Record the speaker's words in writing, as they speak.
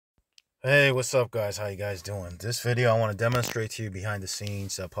Hey, what's up, guys? How you guys doing? This video, I want to demonstrate to you behind the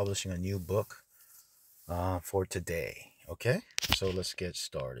scenes publishing a new book for today. Okay, so let's get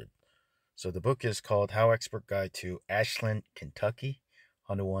started. So the book is called How Expert Guide to Ashland, Kentucky: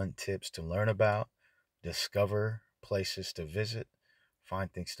 101 Tips to Learn About, Discover Places to Visit,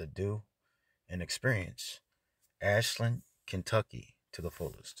 Find Things to Do, and Experience Ashland, Kentucky to the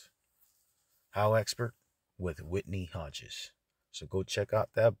fullest. How Expert with Whitney Hodges. So go check out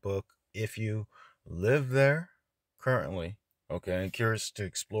that book if you live there currently. Okay, and curious to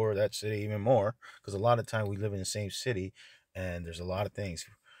explore that city even more, because a lot of time we live in the same city and there's a lot of things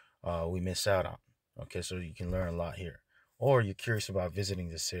we miss out on. Okay, so you can learn a lot here. Or you're curious about visiting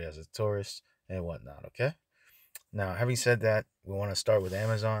the city as a tourist and whatnot. Okay, now having said that, we want to start with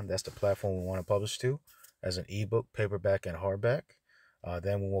Amazon. That's the platform we want to publish to as an ebook, paperback, and hardback.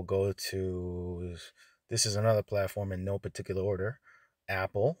 Then we'll go to, this is another platform in no particular order: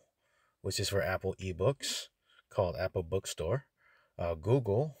 Apple, which is for Apple eBooks, called Apple Bookstore.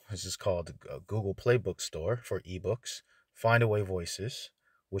 Google, this is called Google Play Bookstore for ebooks. Findaway Voices,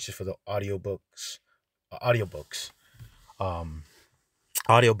 which is for the audiobooks, um,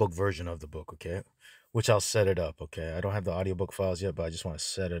 audiobook version of the book. Okay, which I'll set it up. Okay, I don't have the audiobook files yet, but I just want to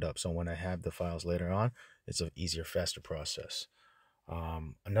set it up so when I have the files later on, it's an easier, faster process.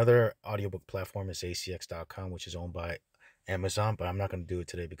 Another audiobook platform is acx.com, which is owned by Amazon, but I'm not going to do it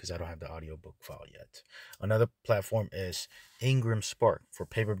today because I don't have the audiobook file yet. Another platform is Ingram Spark for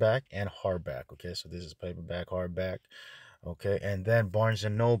paperback and hardback. Okay, so this is paperback, hardback. Okay, and then Barnes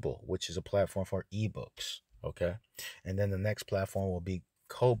and Noble, which is a platform for ebooks. Okay, and then the next platform will be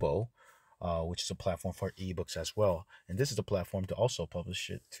Kobo, which is a platform for ebooks as well. And this is a platform to also publish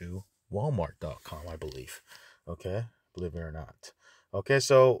it to Walmart.com, I believe. Okay, believe it or not. Okay,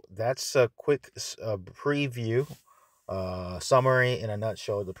 so that's a quick preview, summary in a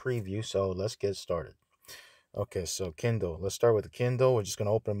nutshell, the preview. So let's get started. Okay, so Kindle. Let's start with the Kindle. We're just going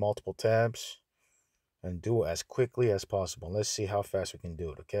to open multiple tabs and do it as quickly as possible. Let's see how fast we can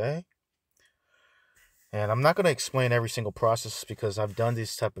do it, okay? And I'm not going to explain every single process because I've done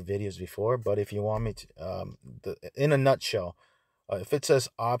these type of videos before, but if you want me to, in a nutshell, if it says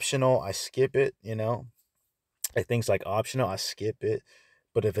optional, I skip it, Like things like optional, I skip it.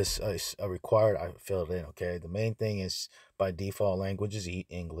 But if it's a required, I fill it in, okay? The main thing is by default language is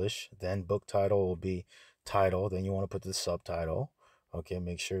English. Then book title will be title. Then you want to put the subtitle. Okay,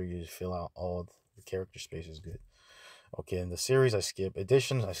 make sure you fill out all the character space is good. Okay, in the series, I skip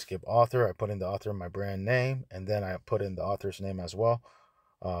editions, I skip author, I put in the author, my brand name, and then I put in the author's name as well.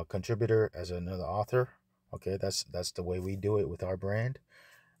 Contributor as another author. Okay, that's the way we do it with our brand.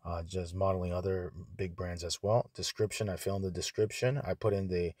 Just modeling other big brands as well. Description, I fill in the description. I put in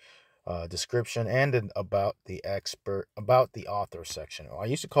the description and an about the author section. I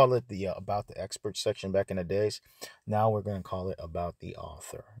used to call it the about the expert section back in the days. Now we're going to call it about the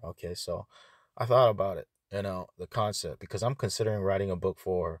author. Okay, so I thought about it, the concept, because I'm considering writing a book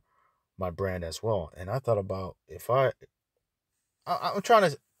for my brand as well. And I thought about if I'm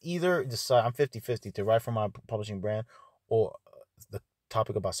trying to either decide, I'm 50-50 to write for my publishing brand or the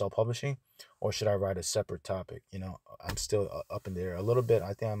topic about self-publishing, or should I write a separate topic? I'm still up in the air a little bit.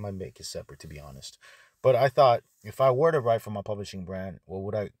 I think I might make it separate, to be honest. But I thought if I were to write for my publishing brand, what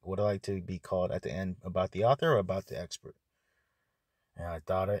would I like to be called at the end, about the author or about the expert? And I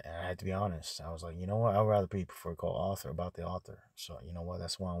thought it, and I had to be honest. I was like, you know what? I'd rather be prefer called author, about the author. So you know what?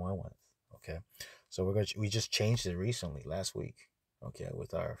 That's what I went with. Okay. So we just changed it recently, last week. Okay,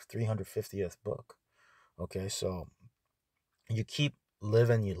 with our 350th book. Okay, so you keep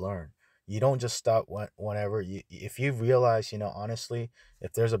living, you learn. You don't just stop whenever if you realize, honestly,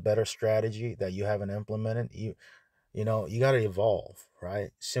 if there's a better strategy that you haven't implemented, you got to evolve,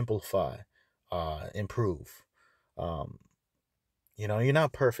 right? Simplify, improve. Um, you're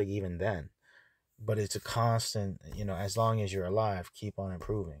not perfect even then, but it's a constant, as long as you're alive, keep on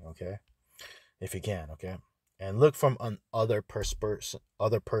improving, okay? If you can, okay? And look from an other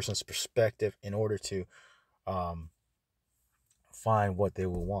person's perspective in order to um find what they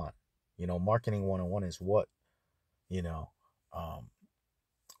will want. Marketing 101 is you know, um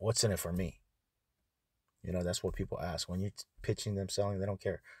what's in it for me? That's what people ask when you're pitching them, selling, they don't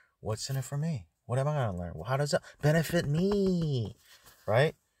care. What's in it for me? What am I going to learn? Well, how does that benefit me?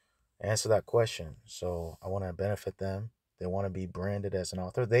 Right? Answer that question. So I want to benefit them. They want to be branded as an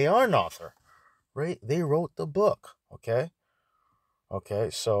author. They are an author, right? They wrote the book. Okay,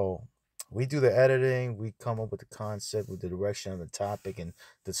 so we do the editing, we come up with the concept, with the direction of the topic and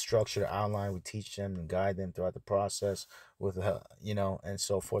the structure, the outline. We teach them and guide them throughout the process with, and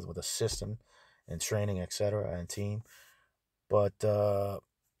so forth, with a system and training, etc., and team. But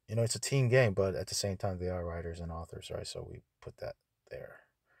it's a team game, but at the same time, they are writers and authors, right? So we put that there.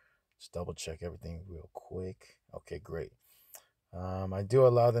 Just double check everything real quick. Okay, great. I do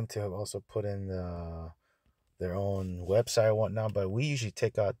allow them to also put in their own website and whatnot, but we usually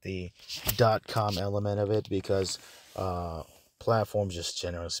take out the .com element of it because platforms, just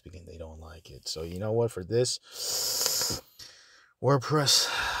generally speaking, they don't like it. So you know what? For this WordPress,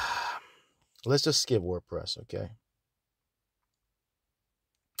 let's just skip WordPress, okay?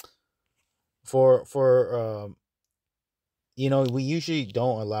 For we usually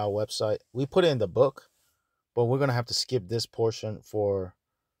don't allow website. We put it in the book, but we're gonna have to skip this portion for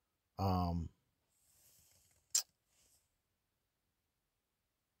um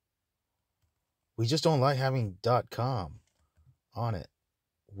we just don't like having .com on it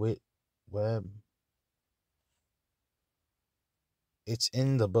with web. It's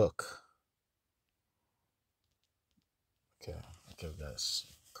in the book. Okay, guys,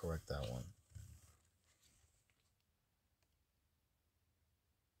 correct that one.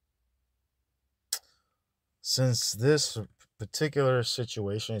 Since this particular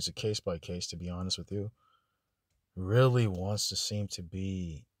situation is a case by case, to be honest with you, really wants to seem to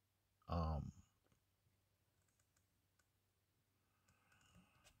be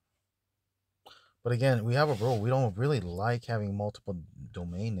but again, we have a rule. We don't really like having multiple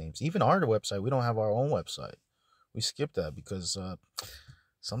domain names. Even our website, we don't have our own website. We skip that because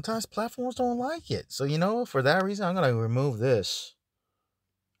sometimes platforms don't like it. So, for that reason, I'm going to remove this.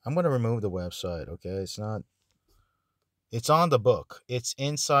 I'm going to remove the website, okay? It's on the book. It's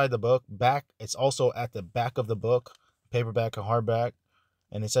inside the book. It's also at the back of the book, paperback and hardback,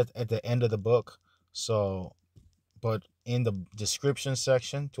 and it's at the end of the book. So, but in the description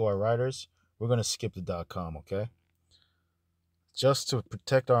section to our writers, we're going to skip the .com, okay? Just to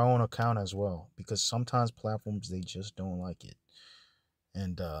protect our own account as well, because sometimes platforms, they just don't like it.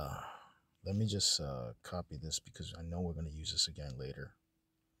 And let me just copy this because I know we're going to use this again later.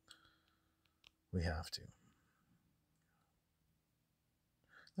 We have to.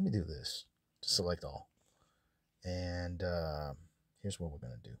 Let me do this. Just select all. And here's what we're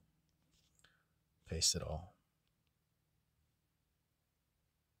going to do. Paste it all.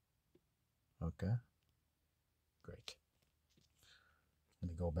 Okay. Great. Let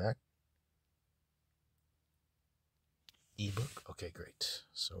me go back. Ebook. Okay, great.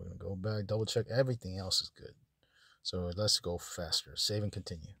 So we're going to go back, double check. Everything else is good. So let's go faster. Save and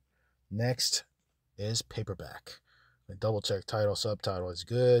continue. Next is paperback. Double check title, subtitle is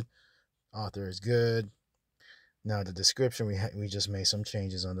good. Author is good. Now the description, we just made some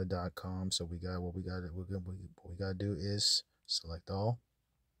changes on the .com. So what we got to do is select all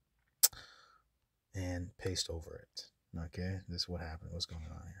and paste over it. Okay, this is what happened. What's going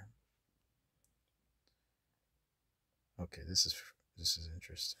on here? Okay, this is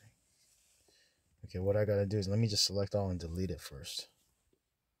interesting. Okay, what I gotta do is let me just select all and delete it first.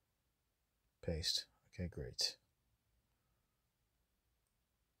 Paste. Okay, great.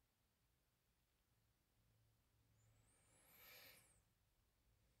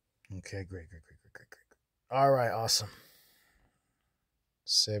 Okay, great. All right, awesome.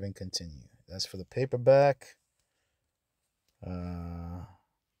 Save and continue. That's for the paperback.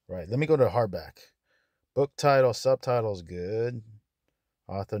 Right, let me go to hardback. Book title, subtitles, good.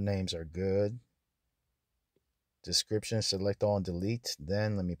 Author names are good. Description, select all and delete.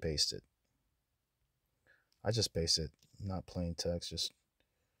 Then let me paste it. I just paste it, not plain text. Just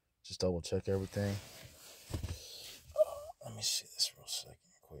double check everything. Let me see this real second,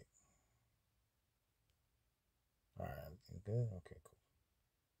 quick. All right, everything good. Okay, cool.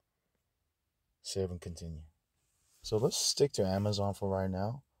 Save and continue. So let's stick to Amazon for right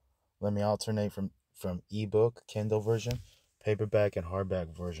now. Let me alternate from ebook, Kindle version, paperback, and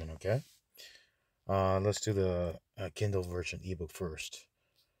hardback version. Okay. Let's do the Kindle version, ebook first.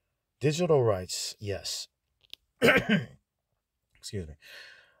 Digital rights, yes. Excuse me.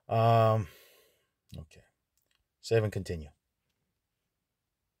 Okay. Save and continue.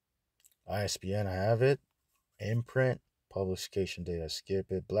 ISBN, I have it. Imprint, publication date, I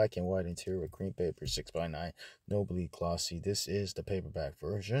skip it. Black and white interior with green paper, 6x9, no bleed, glossy. This is the paperback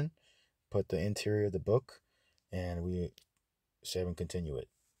version. Put the interior of the book, and we save and continue it.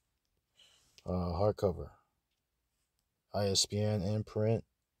 Hardcover. ISBN, imprint,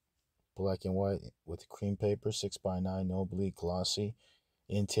 black and white with cream paper, 6x9, no bleed, glossy.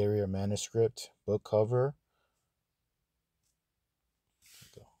 Interior manuscript, book cover.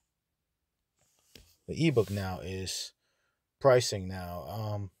 The ebook now is pricing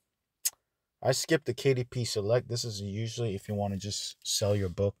now. I skipped the KDP Select. This is usually if you want to just sell your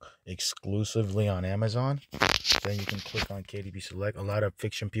book exclusively on Amazon, then you can click on KDP Select. A lot of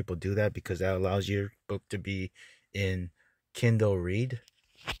fiction people do that because that allows your book to be in Kindle Read.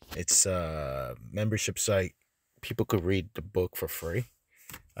 It's a membership site. People could read the book for free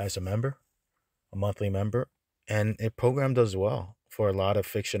as a member, a monthly member, and it programmed as well for a lot of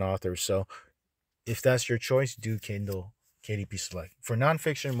fiction authors. So if that's your choice, do Kindle KDP Select. For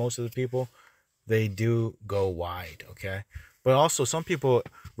nonfiction, most of the people they do go wide, okay? But also some people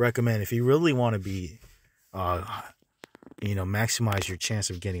recommend if you really want to be uh maximize your chance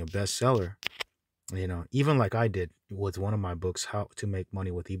of getting a bestseller, even like I did with one of my books, How to Make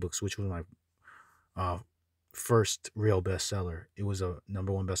Money with Ebooks, which was my uh first real bestseller. It was a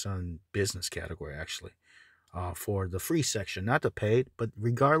number one bestseller in business category actually. For the free section, not the paid, but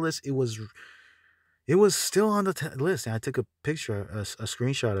regardless, it was still on the list, and I took a picture, a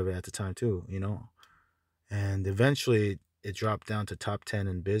screenshot of it at the time too. And eventually it dropped down to top 10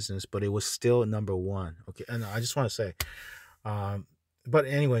 in business, but it was still number one. Okay, and I just want to say, um, but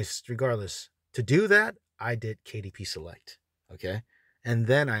anyways, regardless, to do that, I did KDP Select. Okay, and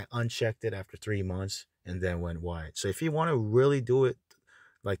then I unchecked it after 3 months, and then went wide. So if you want to really do it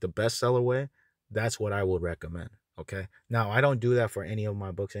like the bestseller way, that's what I would recommend. Okay, now I don't do that for any of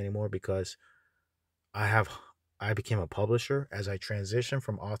my books anymore because I have I became a publisher. As I transition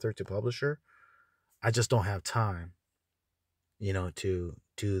from author to publisher, I just don't have time, to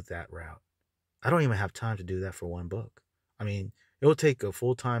do that route. I don't even have time to do that for one book. I mean, it will take a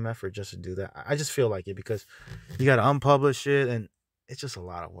full time effort just to do that. I just feel like it because you got to unpublish it, and it's just a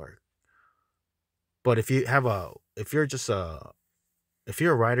lot of work. But if you're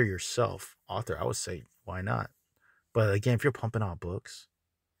a writer yourself, author, I would say why not. But again, if you're pumping out books,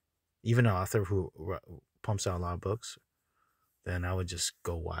 even an author who pumps out a lot of books, then I would just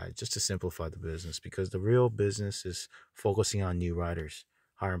go wide just to simplify the business because the real business is focusing on new writers,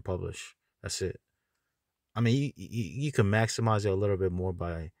 hire and publish. That's it. I mean, you can maximize it a little bit more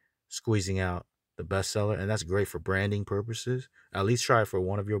by squeezing out the bestseller, and that's great for branding purposes. At least try it for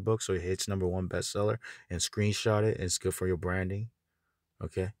one of your books so it hits number one bestseller and screenshot it. And it's good for your branding.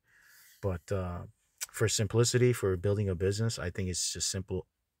 Okay. But for simplicity, for building a business, I think it's just simple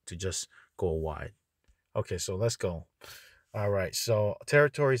to just go wide. Okay, so let's go. All right, so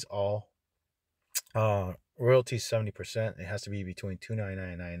territories all royalty 70%. It has to be between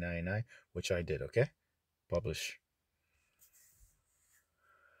 299 and 999, which I did. Okay, publish,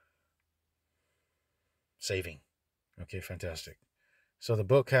 saving. Okay, fantastic. So the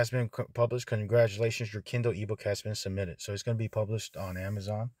book has been published. Congratulations, your Kindle ebook has been submitted. So it's going to be published on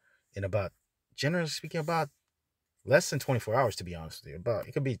Amazon in about, generally speaking, about less than 24 hours. To be honest with you, about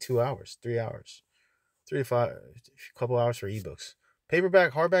it could be 2 hours, 3 hours, 3 to 5, a couple hours for ebooks.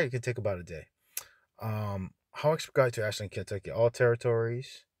 Paperback, hardback, it could take about a day. HowExpert Guide to Ashland, Kentucky, all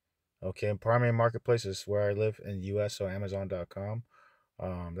territories. Okay, primary marketplace is where I live in the U.S. So Amazon.com.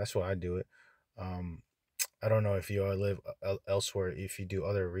 That's why I do it. I don't know if you all live elsewhere, if you do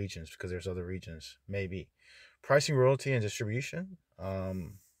other regions, because there's other regions, maybe. Pricing, royalty, and distribution.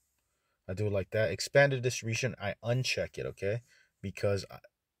 I do it like that. Expanded distribution, I uncheck it, okay? Because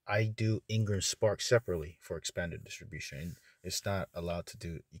I do Ingram Spark separately for expanded distribution. It's not allowed to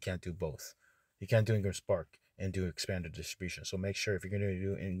do, you can't do both. You can't do Ingram Spark and do expanded distribution. So make sure if you're going to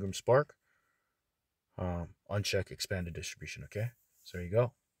do Ingram Spark, uncheck expanded distribution, okay? So there you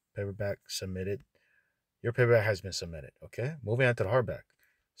go. Paperback submitted. Your paperback has been submitted, okay? Moving on to the hardback.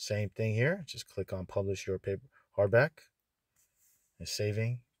 Same thing here. Just click on publish your paper hardback and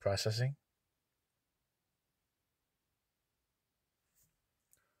saving, processing.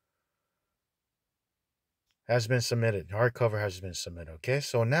 Has been submitted. Hardcover has been submitted. Okay,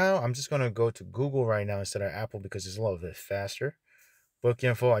 so now I'm just gonna go to Google right now instead of Apple because it's a little bit faster. Book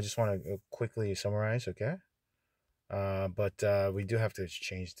info. I just want to quickly summarize. Okay, but we do have to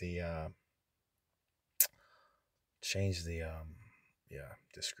change the yeah,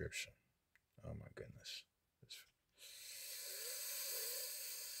 description. Oh my goodness.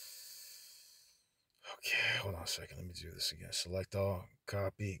 Okay, hold on a second. Let me do this again. Select all,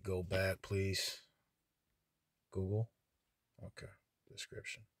 copy, go back, please. Google. Okay,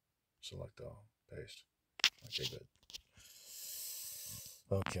 description. Select all, paste. Okay, good.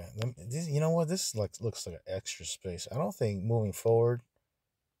 Okay, you know what? This looks like an extra space. I don't think moving forward,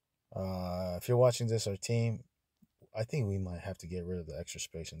 if you're watching this, our team, I think we might have to get rid of the extra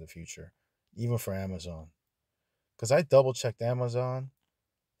space in the future, even for Amazon. Because I double checked Amazon,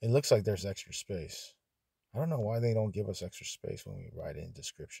 it looks like there's extra space. I don't know why they don't give us extra space when we write in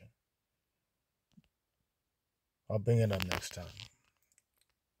description. I'll bring it up next time.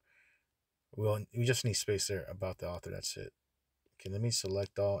 Well, we just need space there about the author. That's it. Okay, let me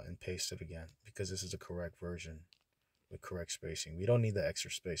select all and paste it again because this is the correct version with correct spacing. We don't need the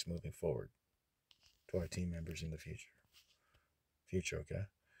extra space moving forward to our team members in the future. Okay.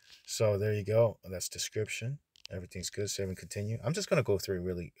 So there you go. That's description. Everything's good. Save and continue. I'm just gonna go through it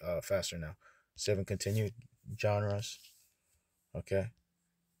really faster now. Save and continue. Genres. Okay.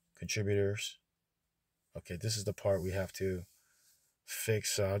 Contributors. Okay, this is the part we have to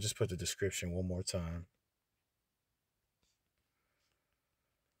fix. So I'll just put the description one more time.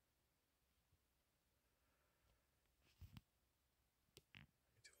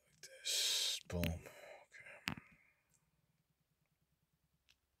 Do like this. Boom. Okay.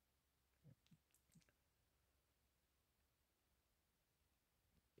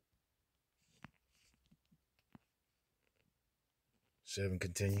 Save and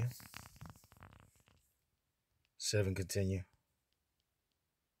continue. Save and continue.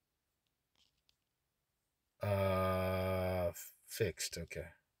 Fixed. Okay.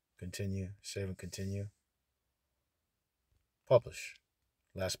 Continue. Save and continue. Publish.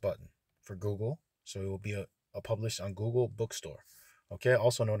 Last button for Google. So it will be a published on Google Bookstore. Okay.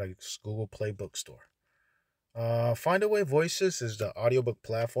 Also known as Google Play Bookstore. Findaway Voices is the audiobook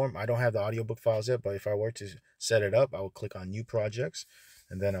platform. I don't have the audiobook files yet, but if I were to set it up, I will click on new projects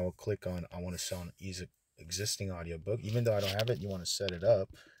and then I will click on I want to sell an existing audiobook. Even though I don't have it, you want to set it up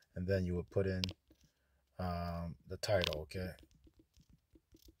and then you would put in the title, okay?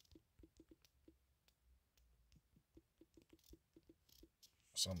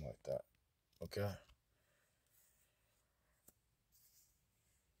 Something like that, okay?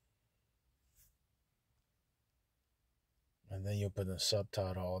 And then you put the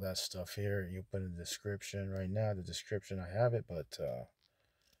subtitle, all that stuff here. You put in the description. Right now, the description, I have it, but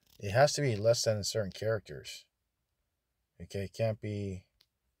it has to be less than certain characters. Okay, it can't be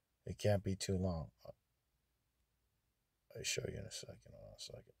too long. I'll show you in a second. Hold on a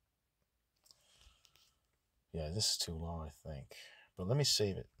second. Yeah, this is too long, I think. But let me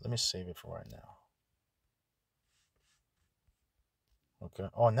save it. Let me save it for right now. Okay.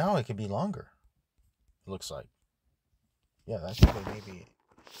 Oh, now it could be longer. It looks like. Yeah, I think they maybe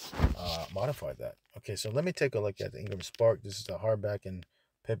modified that. Okay, so let me take a look at the Ingram Spark. This is the hardback and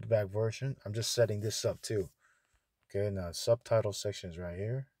paperback version. I'm just setting this up too. Okay, now subtitle section is right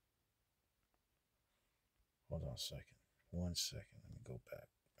here. Hold on a second. 1 second. Let me go back.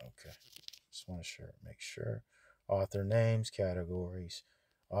 Okay. Just want to make sure. Author names, categories,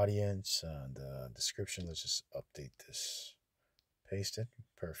 audience, and description. Let's just update this. Paste it.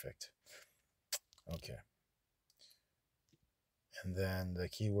 Perfect. Okay. And then the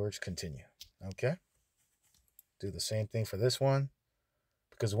keywords continue. Okay. Do the same thing for this one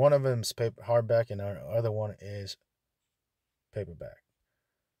because one of them is paper hardback and our other one is paperback.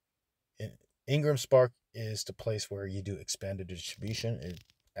 Ingram Spark is the place where you do expanded distribution. It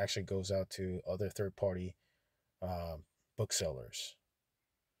actually goes out to other third-party booksellers.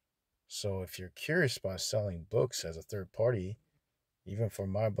 So if you're curious about selling books as a third party, even for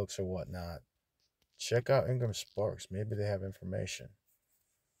my books or whatnot, check out Ingram Sparks. Maybe they have information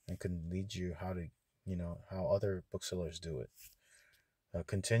and can lead you how to, how other booksellers do it.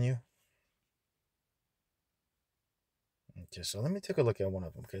 Continue. Okay, so let me take a look at one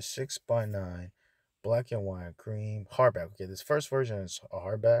of them. Okay, 6x9, black and white, cream, hardback. Okay, this first version is a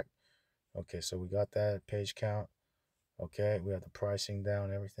hardback. Okay, so we got that page count. Okay, we have the pricing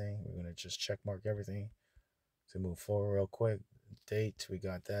down, everything. We're gonna just check mark everything to move forward real quick. Date, we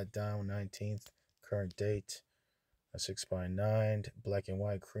got that down, 19th. Current date, a 6x9, black and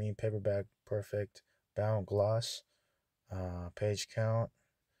white, cream, paperback, perfect, bound gloss. Page count,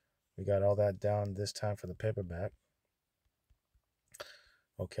 we got all that down this time for the paperback.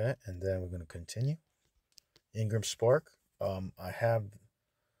 Okay, and then we're going to continue. Ingram Spark. I have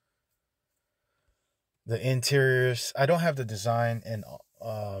the interiors. I don't have the design and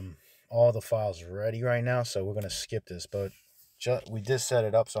all the files ready right now, so we're going to skip this. But we did set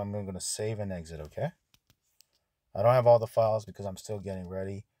it up, so I'm going to save and exit, okay? I don't have all the files because I'm still getting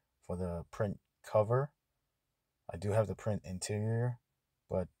ready for the print cover. I do have the print interior,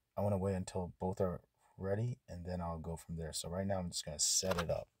 but I want to wait until both are ready, and then I'll go from there. So right now, I'm just going to set it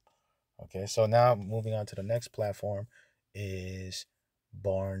up. Okay, so now moving on to the next platform is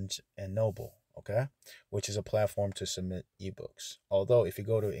Barnes and Noble, okay, which is a platform to submit ebooks. Although if you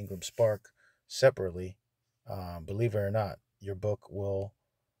go to Ingram Spark separately, believe it or not, your book will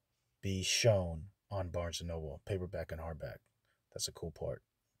be shown on Barnes and Noble, paperback and hardback. That's a cool part.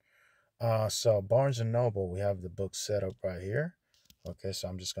 So Barnes and Noble, we have the book set up right here. Okay, so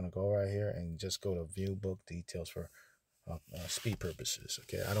I'm just gonna go right here and just go to view book details for speed purposes.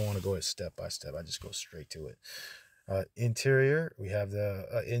 Okay, I don't want to go step by step. I just go straight to it. Interior, we have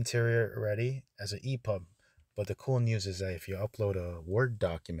the interior ready as an EPUB. But the cool news is that if you upload a Word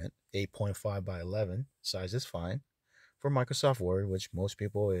document, 8.5 by 11, size is fine for Microsoft Word, which most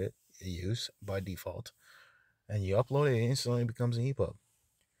people use by default. And you upload it, it instantly becomes an EPUB.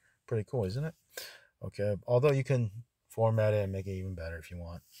 Pretty cool, isn't it? Okay, although you can format it and make it even better if you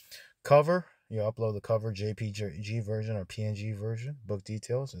want. Cover, you upload the cover JPG version or PNG version. Book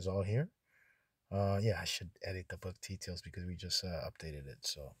details is all here. Yeah, I should edit the book details because we just updated it.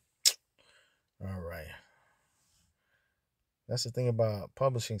 So, all right. That's the thing about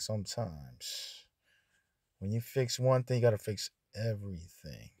publishing sometimes. When you fix one thing, you got to fix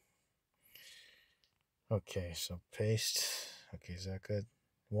everything. Okay, so paste. Okay, is that good?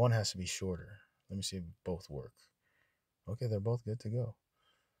 One has to be shorter. Let me see if both work. Okay, they're both good to go.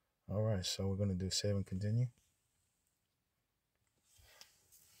 All right, so we're going to do save and continue.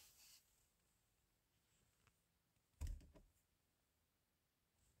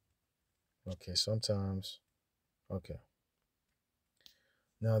 Okay, sometimes. Okay.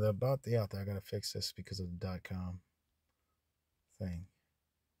 Now, the about the author, I got to fix this because of the .com thing.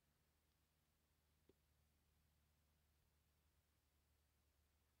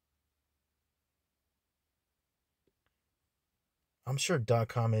 I'm sure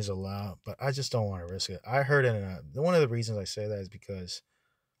 .com is allowed, but I just don't want to risk it. I heard one of the reasons I say that is because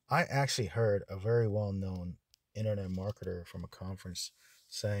I actually heard a very well-known internet marketer from a conference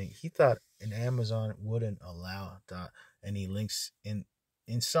saying he thought an Amazon wouldn't allow any links in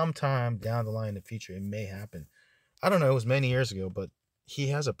some time down the line in the future. It may happen. I don't know. It was many years ago, but he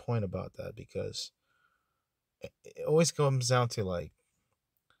has a point about that because it always comes down to like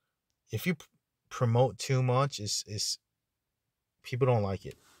if you promote too much, is people don't like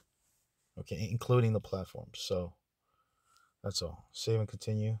it. Okay, including the platforms. So that's all. Save and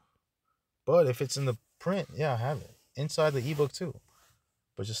continue. But if it's in the print, yeah, I have it inside the ebook too,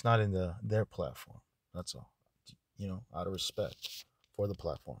 but just not in their platform. That's all. Out of respect for the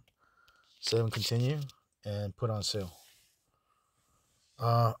platform. Save and continue, and put on sale.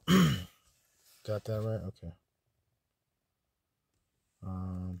 Uh, got that right? Okay.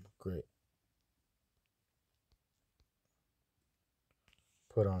 Great.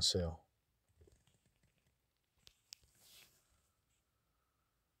 Put on sale.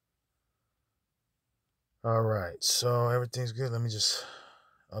 All right, so everything's good. Let me just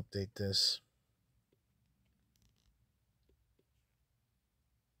update this.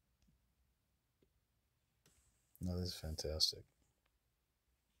 No, this is fantastic.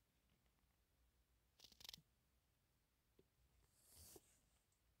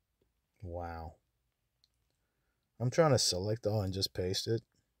 Wow. I'm trying to select all and just paste it.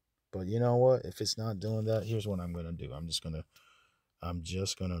 But you know what? If it's not doing that, here's what I'm gonna do. I'm just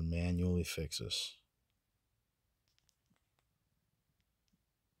gonna manually fix this.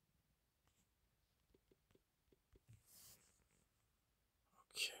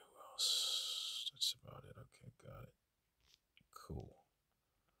 Okay, what else? That's about it. Okay, got it. Cool.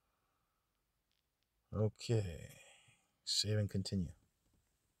 Okay. Save and continue.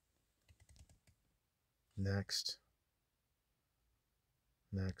 Next.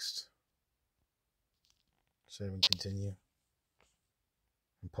 Next. Save and continue.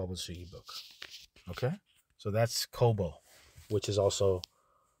 And publish the ebook. Okay? So that's Kobo, which is also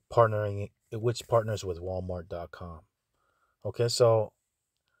which partners with Walmart.com. Okay, so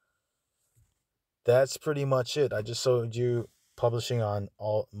that's pretty much it. I just showed you publishing on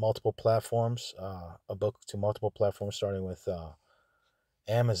all multiple platforms, a book to multiple platforms, starting with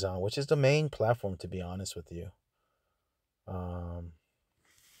Amazon, which is the main platform, to be honest with you.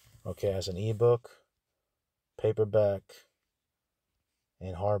 Okay, as an ebook, paperback,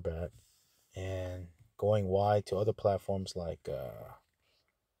 and hardback, and going wide to other platforms like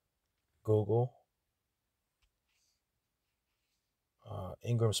Google,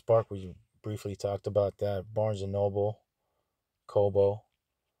 Ingram Spark. We briefly talked about that. Barnes and Noble, Kobo,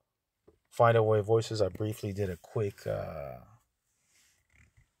 Findaway Voices. I briefly did a quick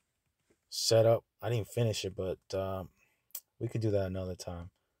setup. I didn't finish it, but we could do that another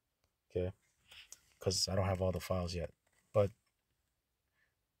time. Okay, because I don't have all the files yet. But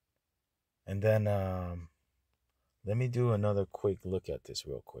and then let me do another quick look at this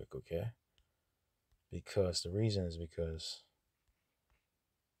real quick, okay? Because the reason is because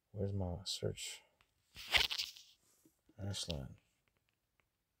where's my search? Ashland.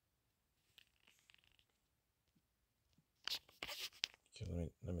 Okay,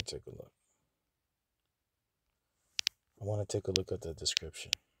 let me take a look. I want to take a look at the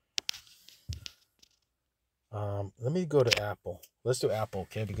description. Let me go to Apple. Let's do Apple,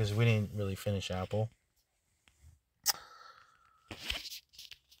 okay? Because we didn't really finish Apple.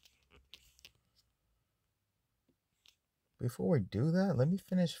 Before we do that, let me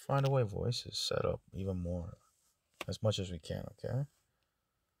finish Find a Way Voices set up even more, as much as we can, okay?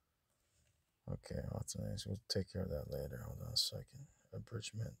 Okay, what's next? We'll take care of that later. Hold on a second.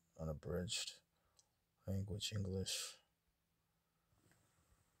 Abridgment, unabridged, language, English,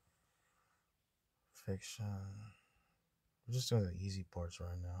 fiction. We're just doing the easy parts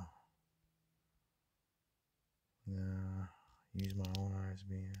right now. Yeah, use my own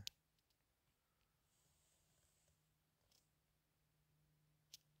ISBN.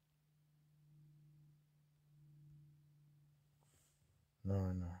 No.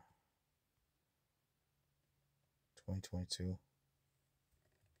 2022.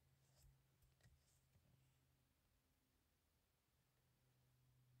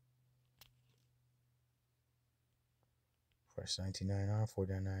 Price $19.99,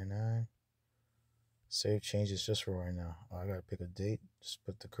 $49.99. Save changes just for right now. I gotta pick a date. Just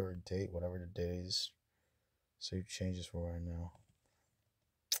put the current date, whatever the date is. Save changes for right now.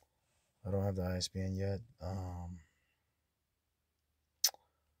 I don't have the ISBN yet. I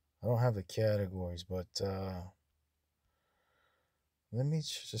don't have the categories, but let me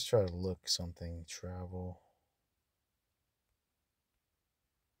just try to look something. Travel.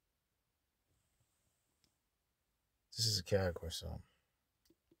 This is a category, so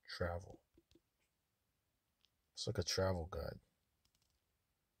travel. It's like a travel guide.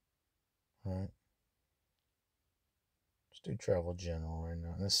 All right. Let's do travel general right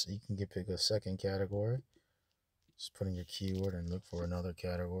now. This you can pick a second category. Just put in your keyword and look for another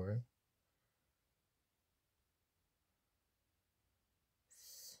category.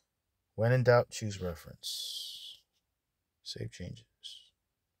 When in doubt, choose reference. Save changes.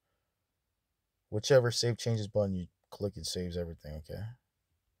 Whichever save changes button you click, it saves everything, okay?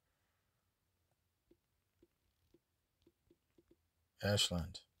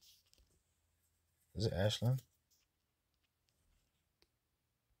 Ashland. Is it Ashland?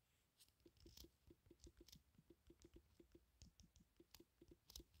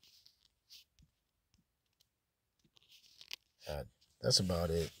 God, that's about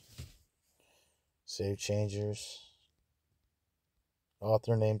it. Save changers.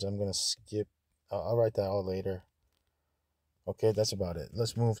 Author names, I'm going to skip. I'll write that out later. Okay, that's about it.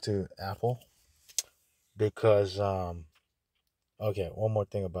 Let's move to Apple. Because, okay, one more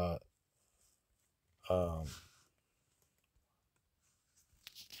thing about, um,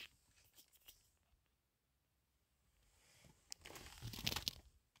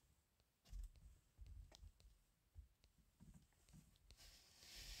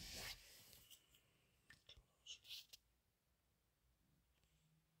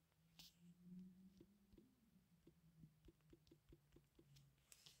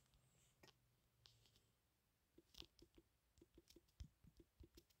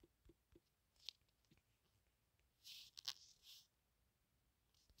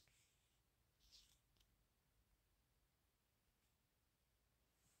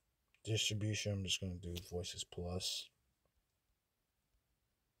 distribution. I'm just going to do Voices Plus.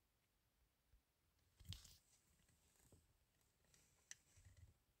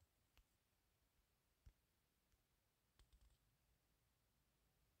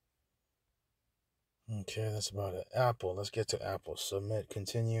 Okay, that's about it. Apple. Let's get to Apple. Submit,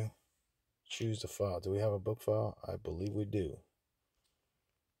 continue. Choose the file. Do we have a book file? I believe we do.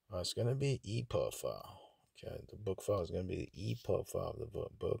 It's going to be EPUB file. Okay, the book file is going to be the EPUB file of the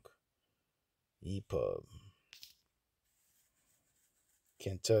book. EPUB.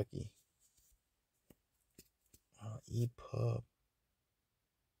 Kentucky. EPUB.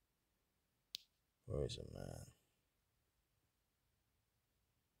 Where is it, man?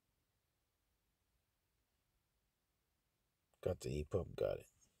 Got the EPUB, got it.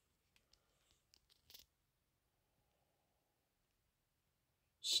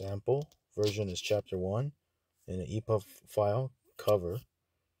 Sample version is chapter 1. And the EPUB file cover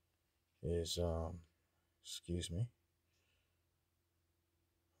is, excuse me.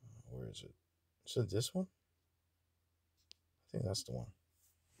 Where is it? Is it this one? I think that's the one.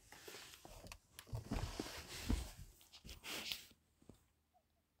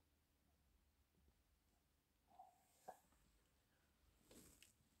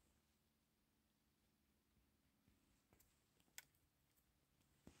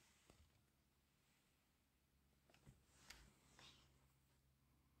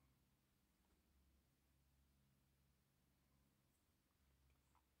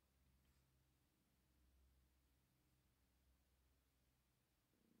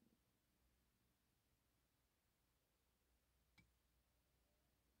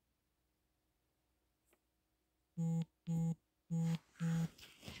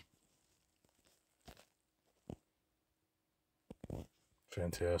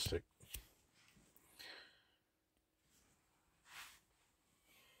 Fantastic.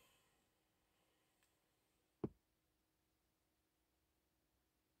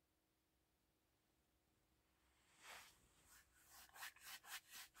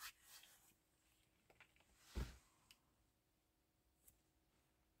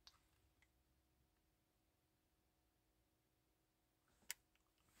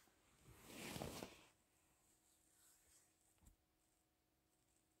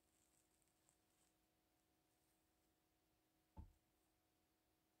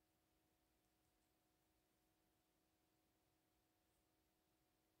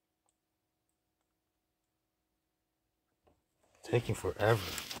 Taking forever.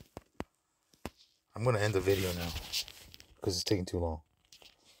 I'm going to end the video now because it's taking too long.